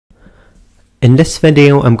In this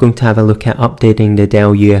video, I'm going to have a look at updating the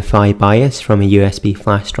Dell UEFI BIOS from a USB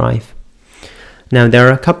flash drive. Now, there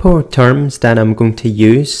are a couple of terms that I'm going to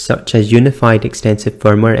use, such as Unified Extensive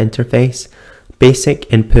Firmware Interface,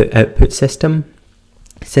 Basic Input-Output System,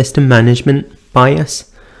 System Management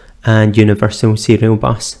BIOS, and Universal Serial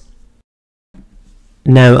Bus.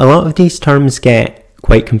 Now, a lot of these terms get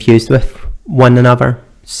quite confused with one another,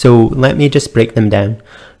 so let me just break them down.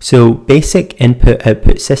 So basic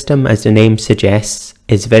input-output system, as the name suggests,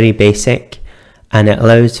 is very basic and it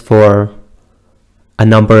allows for a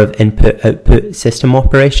number of input-output system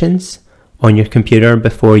operations on your computer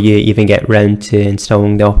before you even get round to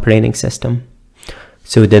installing the operating system.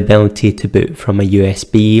 So the ability to boot from a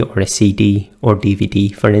USB or a CD or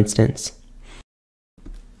DVD, for instance.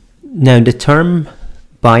 Now, the term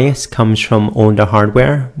BIOS comes from older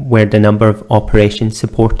hardware where the number of operations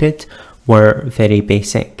supported were very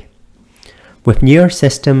basic. With newer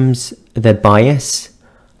systems, the BIOS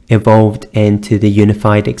evolved into the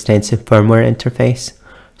Unified Extensive Firmware Interface,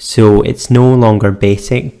 so it's no longer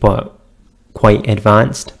basic but quite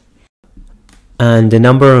advanced. And the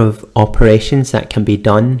number of operations that can be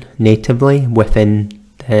done natively within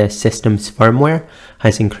the system's firmware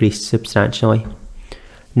has increased substantially.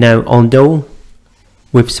 Now, although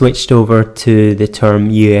we've switched over to the term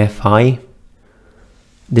UEFI,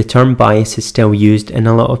 the term BIOS is still used in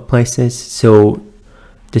a lot of places, so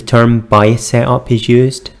the term BIOS setup is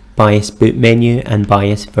used, BIOS boot menu and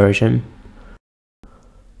BIOS version.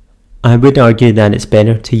 I would argue that it's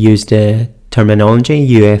better to use the terminology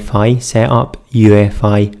UEFI setup,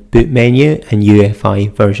 UEFI boot menu and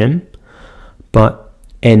UEFI version, but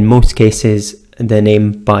in most cases the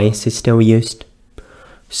name BIOS is still used.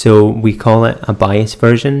 So we call it a BIOS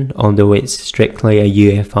version, although it's strictly a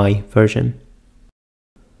UEFI version.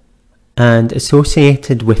 And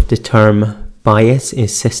associated with the term BIOS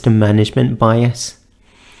is System Management BIOS.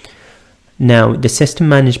 Now, the System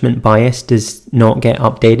Management BIOS does not get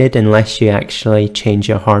updated unless you actually change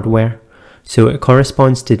your hardware. So it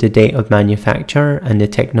corresponds to the date of manufacture and the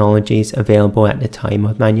technologies available at the time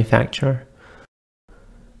of manufacture.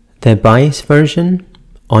 The BIOS version,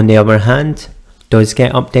 on the other hand, does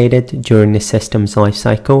get updated during the system's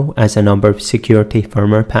lifecycle as a number of security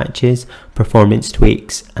firmware patches, performance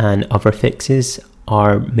tweaks, and other fixes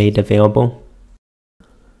are made available.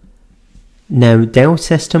 Now, Dell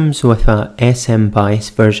systems with a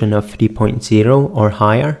SMBIOS version of 3.0 or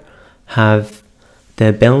higher have the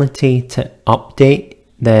ability to update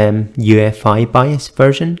the UEFI BIOS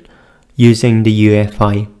version using the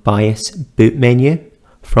UEFI BIOS boot menu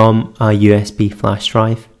from a USB flash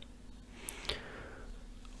drive.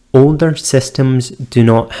 Older systems do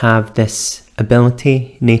not have this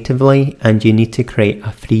ability natively, and you need to create a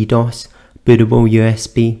FreeDOS Bootable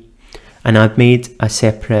USB, and I've made a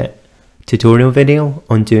separate tutorial video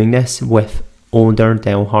on doing this with older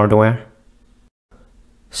Dell hardware.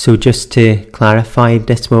 So just to clarify,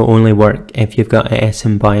 this will only work if you've got an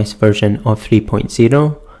SMBIOS version of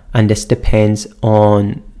 3.0, and this depends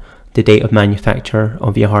on the date of manufacture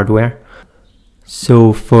of your hardware.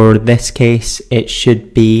 So for this case, it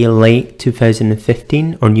should be late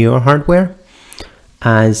 2015 or newer hardware,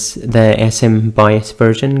 as the SMBIOS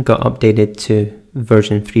version got updated to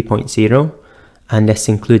version 3.0, and this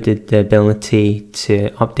included the ability to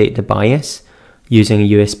update the BIOS using a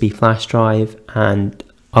USB flash drive and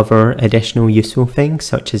other additional useful things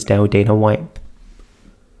such as Dell Data Wipe.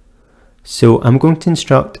 So I'm going to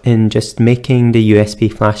instruct in just making the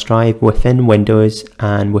USB flash drive within Windows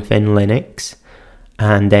and within Linux,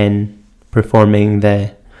 and then performing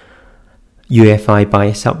the UEFI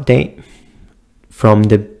BIOS update from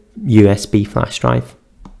the USB flash drive.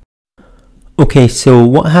 Okay, so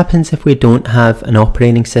what happens if we don't have an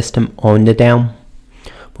operating system on the Dell?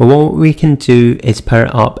 Well, what we can do is power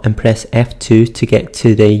it up and press F2 to get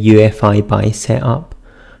to the UEFI BIOS setup.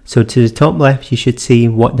 So to the top left, you should see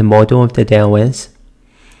what the model of the Dell is,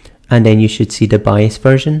 and then you should see the BIOS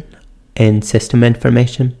version in System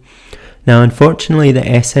Information. Now, unfortunately, the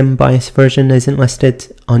SMBIOS version isn't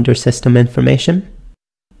listed under System Information.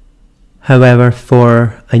 However,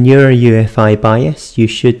 for a newer UEFI BIOS, you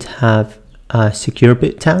should have a Secure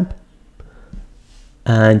Boot tab,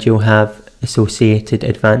 and you'll have associated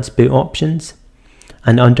Advanced Boot options.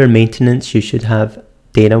 And under Maintenance, you should have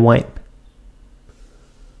Data Wipe.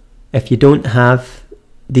 If you don't have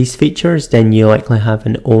these features, then you likely have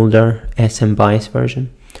an older SMBIOS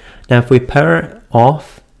version. Now, if we power it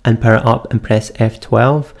off and power it up and press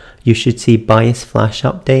F12, you should see BIOS Flash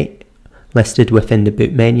Update listed within the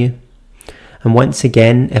boot menu. And once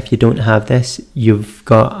again, if you don't have this, you've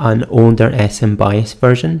got an older SMBIOS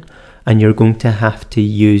version, and you're going to have to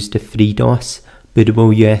use the FreeDOS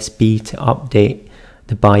Bootable USB to update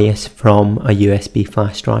the BIOS from a USB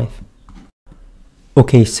flash drive.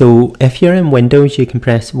 Okay, so if you're in Windows, you can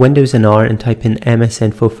press Windows and R and type in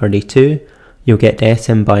MSInfo32. You'll get the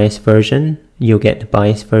SMBIOS version, you'll get the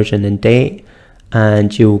BIOS version and date,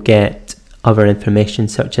 and you'll get other information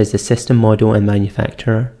such as the system model and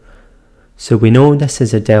manufacturer. So we know this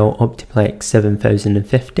is a Dell Optiplex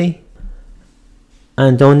 7050.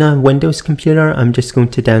 And on a Windows computer, I'm just going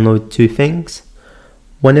to download two things.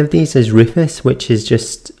 One of these is Rufus, which is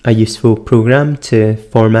just a useful program to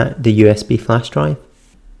format the USB flash drive.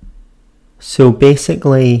 So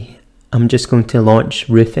basically, I'm just going to launch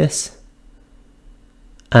Rufus,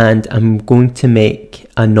 and I'm going to make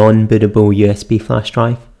a non-bootable USB flash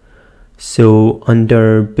drive. So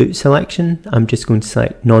under boot selection, I'm just going to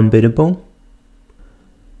select non-bootable.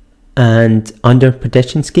 And under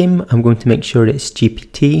partition scheme, I'm going to make sure it's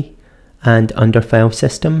GPT, and under file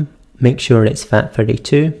system, make sure it's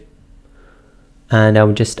FAT32. And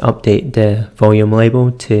I'll just update the volume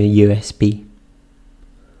label to USB.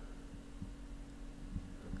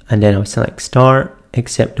 And then I'll select start,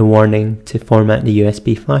 accept the warning to format the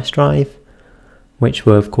USB flash drive, which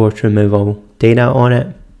will of course remove all data on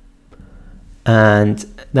it. And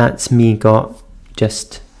that's me got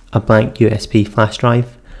just a blank USB flash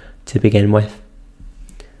drive to begin with.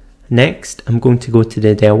 Next, I'm going to go to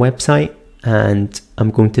the Dell website and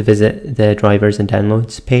I'm going to visit the drivers and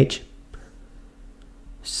downloads page.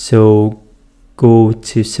 So go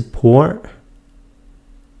to support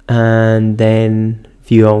and then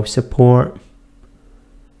view all support,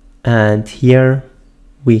 and here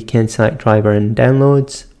we can select driver and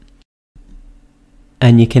downloads,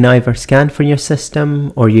 and you can either scan for your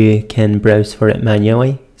system or you can browse for it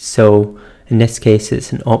manually. So in this case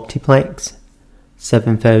it's an Optiplex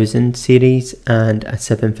 7000 series and a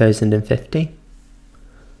 7050,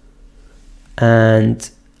 and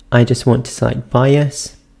I just want to select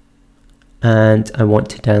BIOS and I want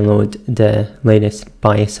to download the latest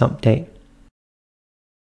BIOS update.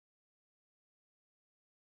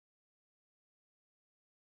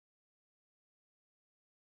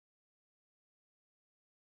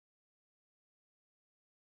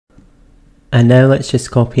 And now let's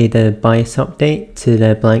just copy the BIOS update to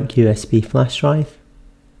the blank USB flash drive.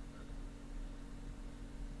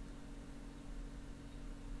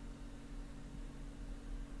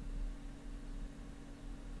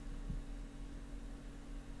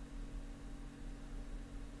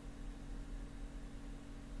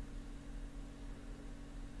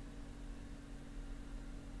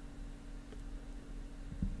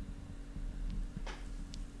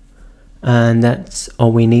 And that's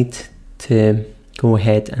all we need to go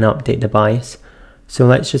ahead and update the BIOS. So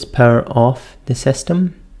let's just power off the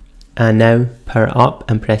system and now power up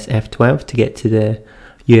and press F12 to get to the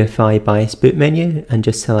UEFI BIOS boot menu and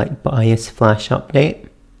just select BIOS flash update.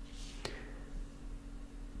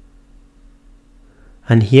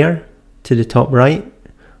 And here to the top right,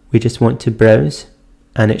 we just want to browse,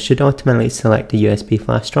 and it should automatically select the USB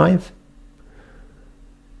flash drive.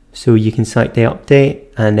 So you can select the update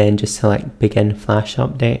and then just select begin flash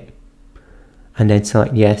update and then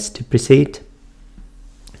select yes to proceed,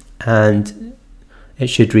 and it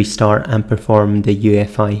should restart and perform the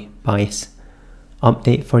UEFI BIOS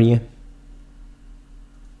update for you.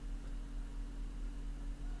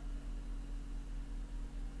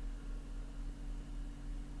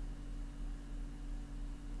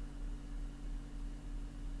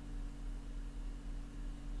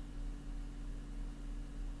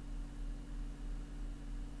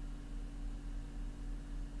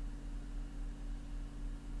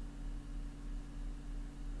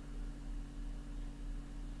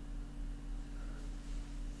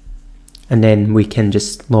 And then we can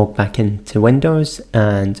just log back into Windows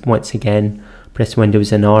and once again press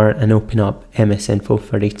Windows and R and open up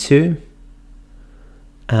MSInfo32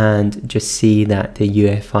 and just see that the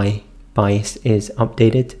UEFI BIOS is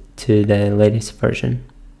updated to the latest version.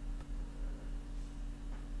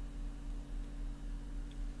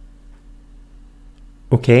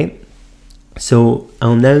 Okay, so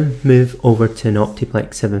I'll now move over to an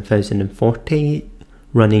Optiplex 7040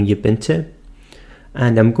 running Ubuntu.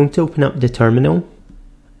 And I'm going to open up the terminal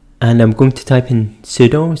and I'm going to type in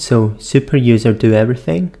sudo, so super user do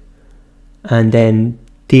everything, and then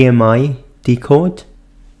DMI decode,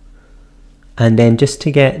 and then just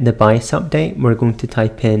to get the BIOS update we're going to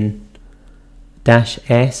type in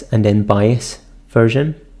 -s and then BIOS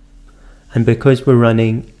version, and because we're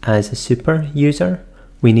running as a super user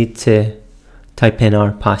we need to type in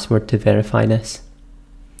our password to verify this.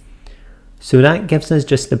 So that gives us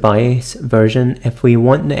just the BIOS version. If we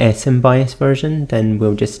want the SMBIOS version, then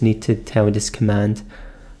we'll just need to tell this command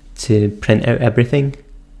to print out everything,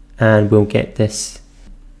 and we'll get this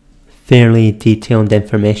fairly detailed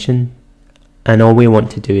information. And all we want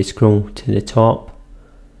to do is scroll to the top,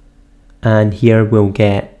 and here we'll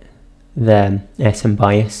get the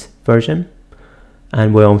SMBIOS version,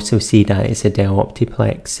 and we'll also see that it's a Dell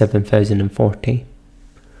Optiplex 7040.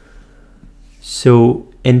 So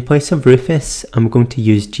in place of Rufus, I'm going to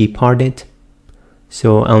use gparted,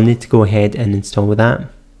 so I'll need to go ahead and install that.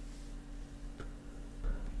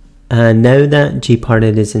 And now that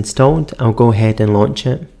gparted is installed, I'll go ahead and launch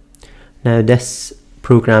it. Now this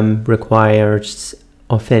program requires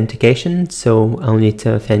authentication, so I'll need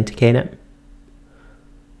to authenticate it.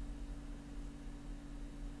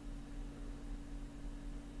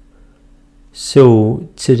 So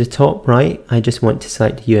to the top right, I just want to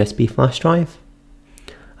select the USB flash drive.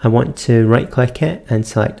 I want to right click it and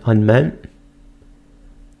select unmount,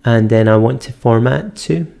 and then I want to format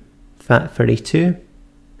to FAT32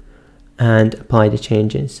 and apply the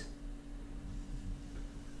changes.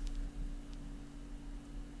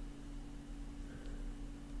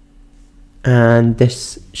 And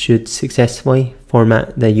this should successfully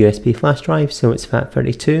format the USB flash drive, so it's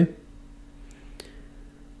FAT32.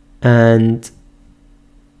 And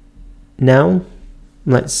now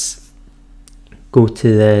let's go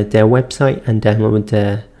to the Dell website and download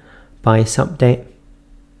the BIOS update.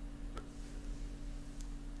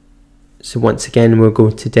 So once again, we'll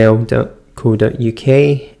go to dell.co.uk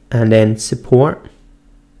and then support,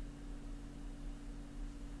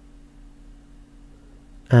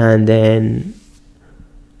 and then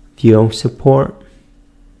view all support,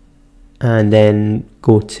 and then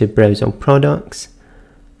go to browse all products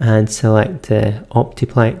and select the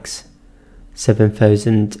Optiplex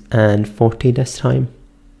 7040 this time.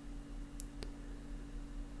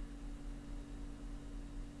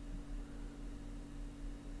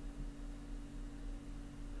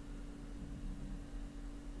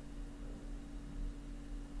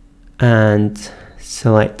 And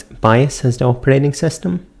select BIOS as the operating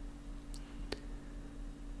system,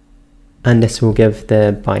 and this will give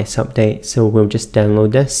the BIOS update, so we'll just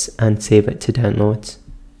download this and save it to downloads.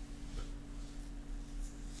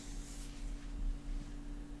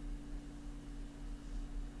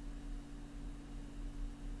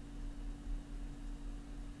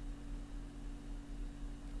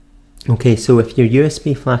 Okay, so if your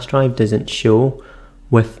USB flash drive doesn't show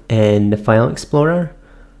within the file explorer,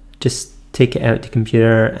 just take it out the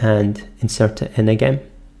computer and insert it in again.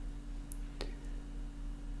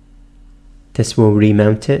 This will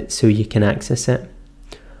remount it so you can access it.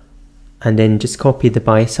 And then just copy the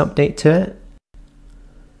BIOS update to it.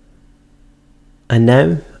 And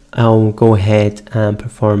now I'll go ahead and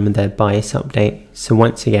perform the BIOS update. So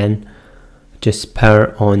once again, just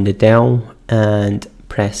power on the Dell and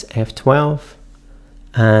press F12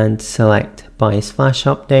 and select BIOS flash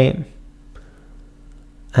update,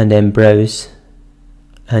 and then browse,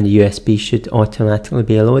 and the USB should automatically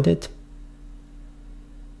be loaded.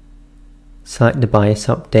 Select the BIOS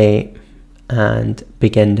update and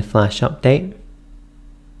begin the flash update.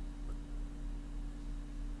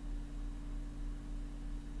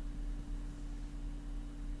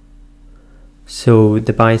 So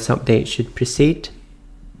the BIOS update should proceed.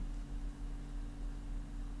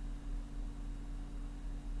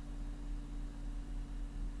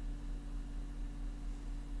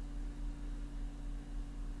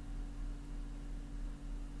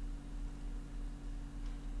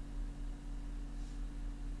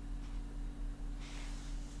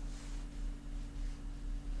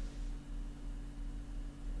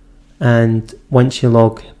 And once you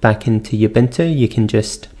log back into Ubuntu, you can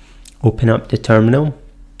just open up the terminal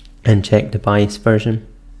and check the BIOS version.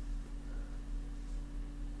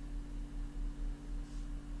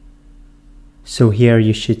 So here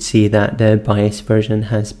you should see that the BIOS version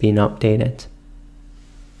has been updated.